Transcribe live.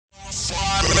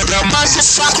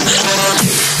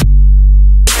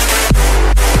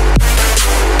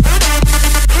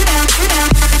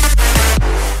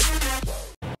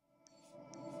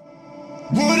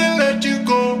Wouldn't let you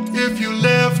go if you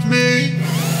left me.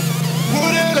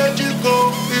 Wouldn't let you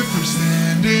go if we're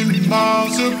standing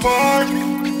miles apart.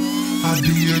 I'd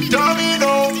be a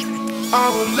domino, I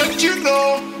would let you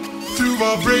know through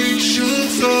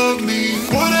vibrations of me.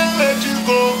 Wouldn't let you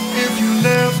go if you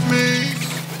left me.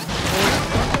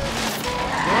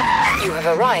 You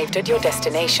have arrived at your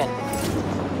destination.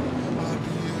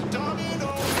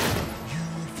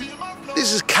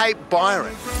 This is Cape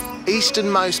Byron,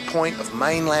 easternmost point of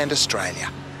mainland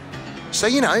Australia. So,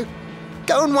 you know,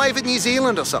 go and wave at New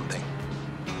Zealand or something.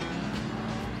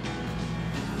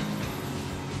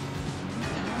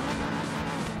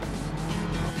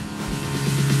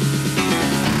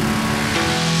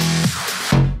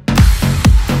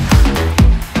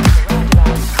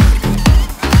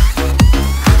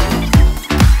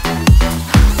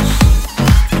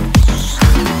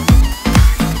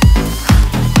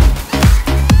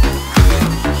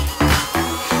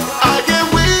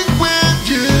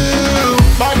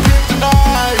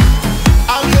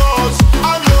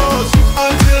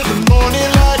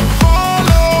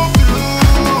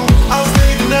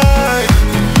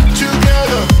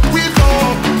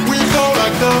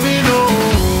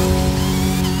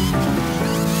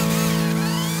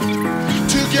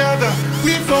 Together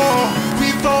we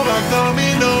fall like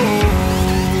dominoes.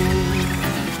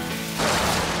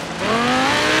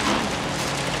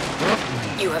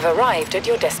 You have arrived at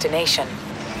your destination.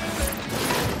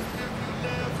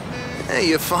 Hey,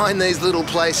 you find these little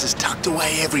places tucked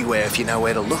away everywhere if you know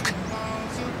where to look.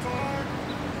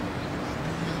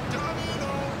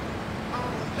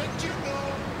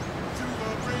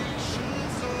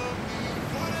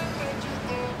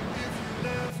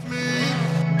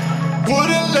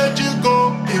 Wouldn't let you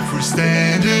go if we're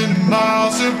standing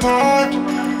miles apart.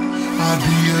 I'd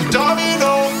be a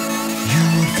domino, you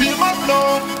would feel my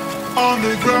blow on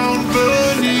the ground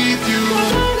beneath you.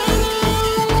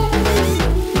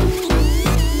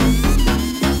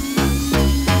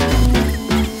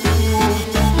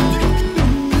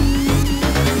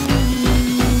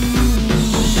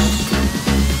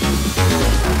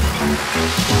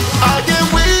 I get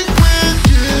weak with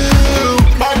you,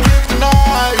 my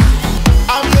kryptonite.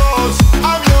 I'm yours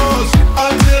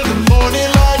until the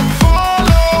morning light.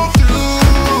 Follow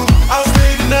through, I'll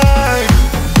stay the night.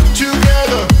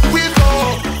 Together we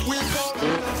fall.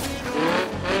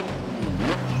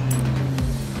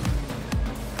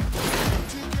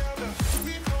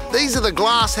 These are the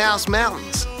Glass House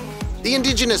Mountains. The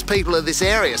indigenous people of this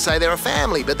area say they're a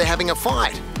family, but they're having a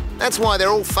fight. That's why they're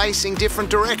all facing different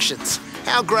directions.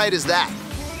 How great is that?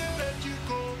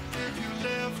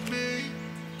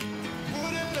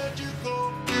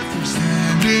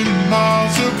 Standing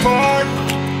miles apart,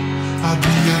 I'd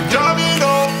be a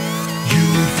domino, you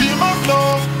would feel my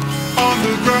blow on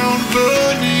the ground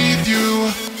beneath you.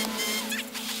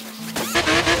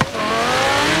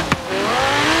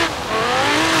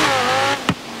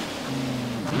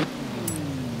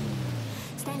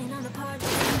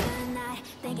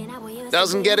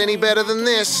 Doesn't get any better than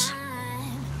this.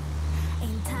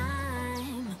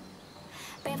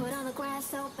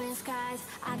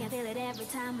 I can feel it every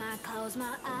time I close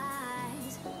my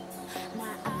eyes.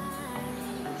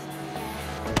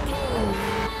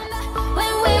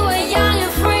 When we were young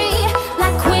and free,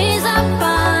 like queens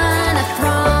upon a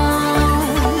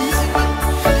throne.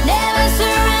 Never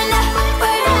surrender,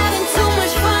 we're having too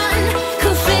much fun.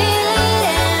 Could feel it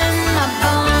in my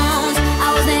bones. I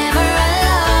was never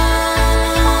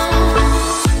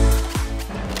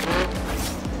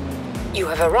alone. You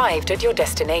have arrived at your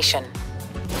destination.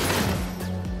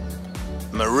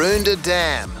 Maroondah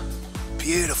Dam.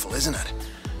 Beautiful, isn't it?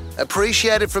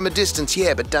 Appreciate it from a distance,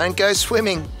 yeah, but don't go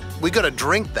swimming. We gotta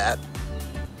drink that.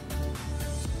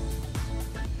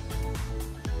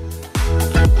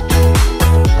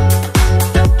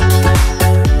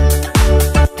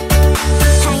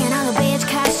 Hanging on the beach,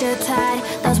 catch your tide.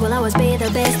 Those will always be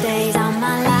the best days of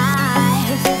my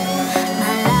life.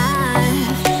 My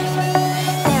life.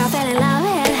 There I fell in love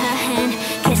in her hand,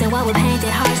 kissing what we painted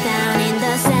hearts down in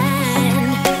the sand.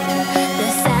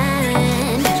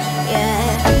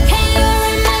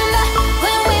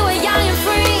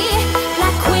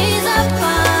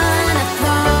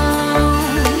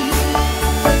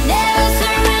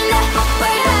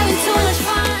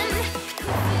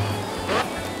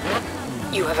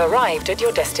 You have arrived at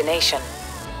your destination.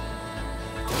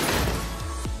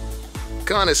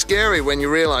 Kinda scary when you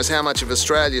realise how much of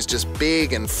Australia's just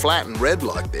big and flat and red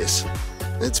like this.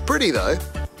 It's pretty though.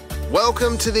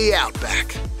 Welcome to the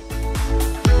Outback.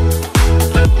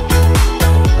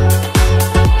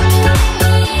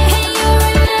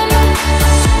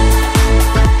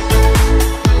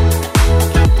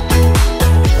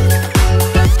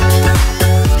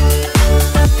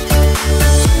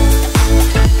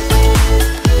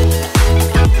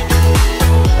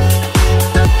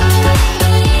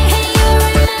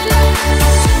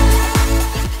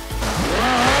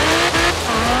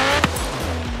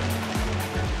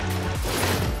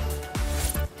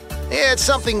 Yeah, it's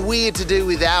something weird to do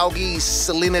with algae,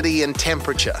 salinity and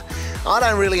temperature. I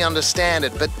don't really understand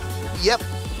it, but yep,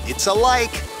 it's a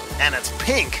lake and it's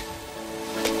pink.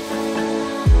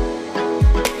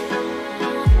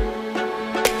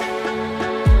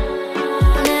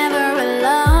 Never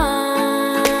alone.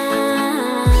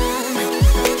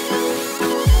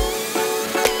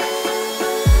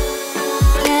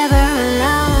 Never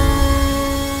alone.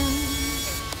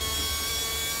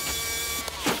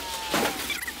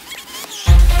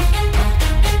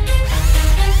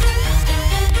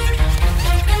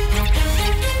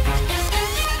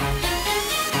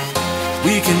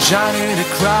 We can shine in a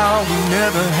crowd, we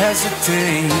never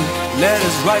hesitate. Let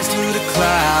us rise to the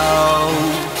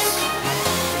clouds.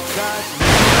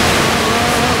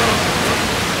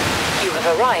 You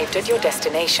have arrived at your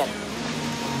destination.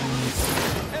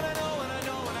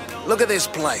 Look at this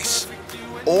place,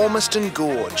 Ormiston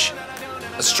Gorge.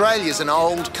 Australia's an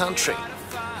old country.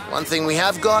 One thing we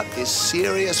have got is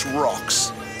serious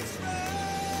rocks.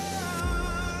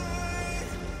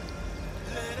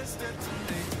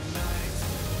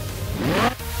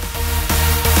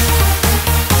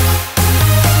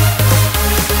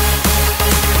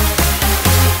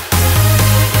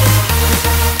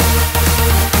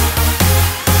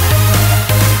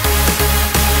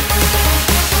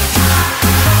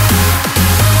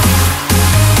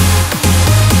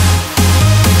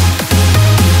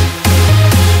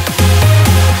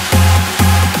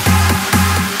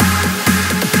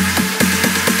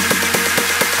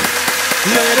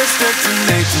 Let us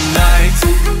detonate tonight.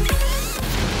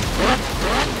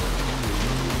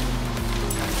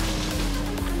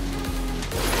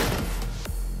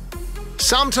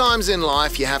 Sometimes in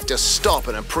life you have to stop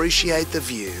and appreciate the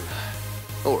view.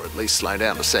 Or at least slow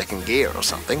down to second gear or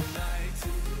something.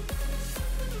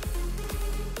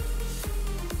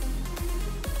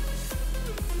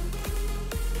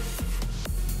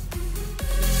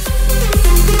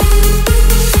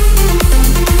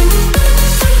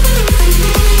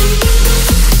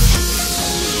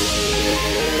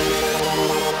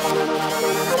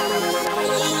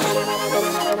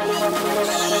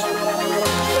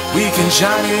 We can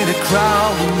shine in a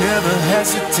crowd, we never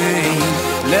hesitate.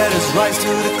 Let us rise to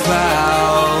the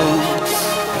clouds.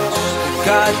 We've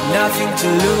got nothing to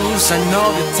lose, I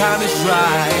know the time is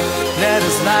right. Let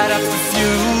us light up the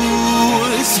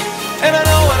fuse. And I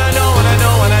know, and I know, and I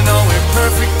know, and I know we're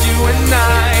perfect, you and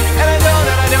I. And I don't,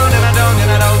 and I don't, and I don't,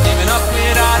 and I don't giving up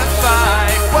without a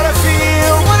fight. What I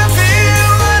feel,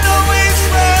 I know it's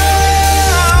right.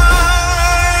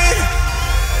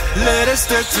 Let us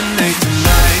detonate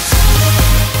tonight.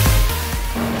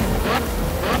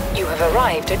 You have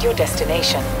arrived at your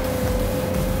destination.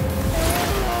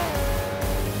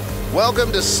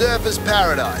 Welcome to Surfer's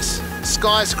Paradise.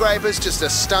 Skyscrapers just a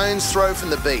stone's throw from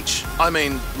the beach. I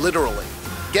mean, literally.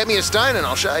 Get me a stone and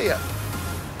I'll show you.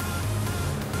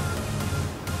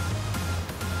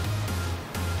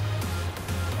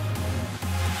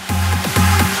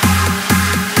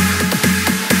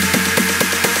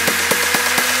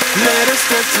 Let us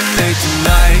detonate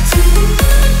tonight.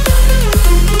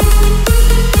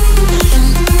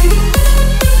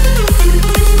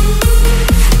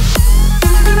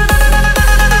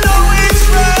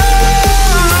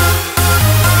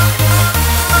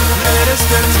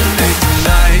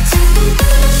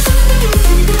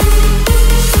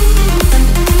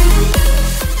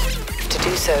 To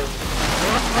do so,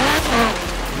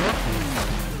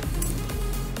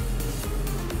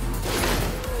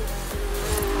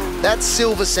 That's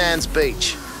Silver Sands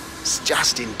Beach. It's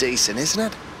just indecent, isn't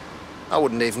it? I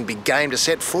wouldn't even be game to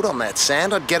set foot on that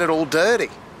sand. I'd get it all dirty.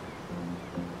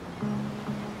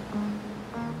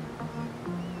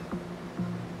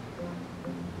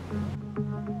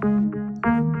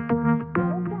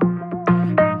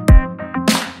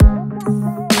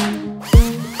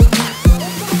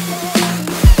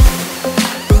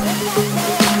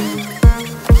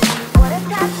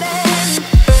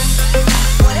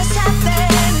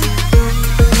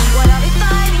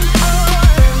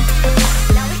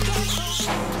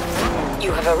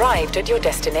 arrived at your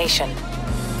destination.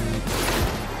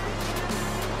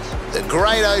 The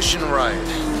Great Ocean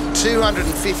Road.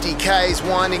 250 k's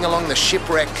winding along the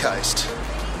shipwreck coast.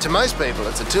 To most people,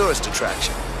 it's a tourist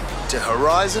attraction. To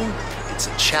Horizon, it's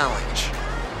a challenge.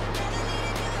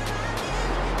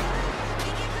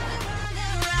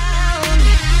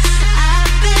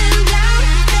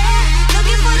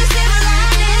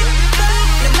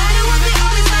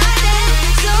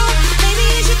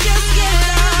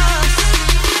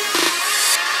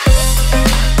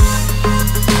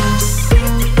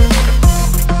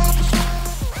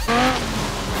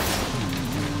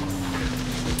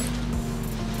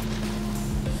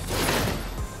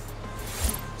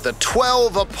 The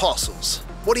 12 Apostles.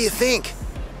 What do you think?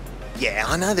 Yeah,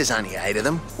 I know there's only 8 of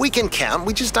them. We can count,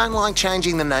 we just don't like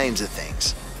changing the names of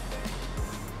things.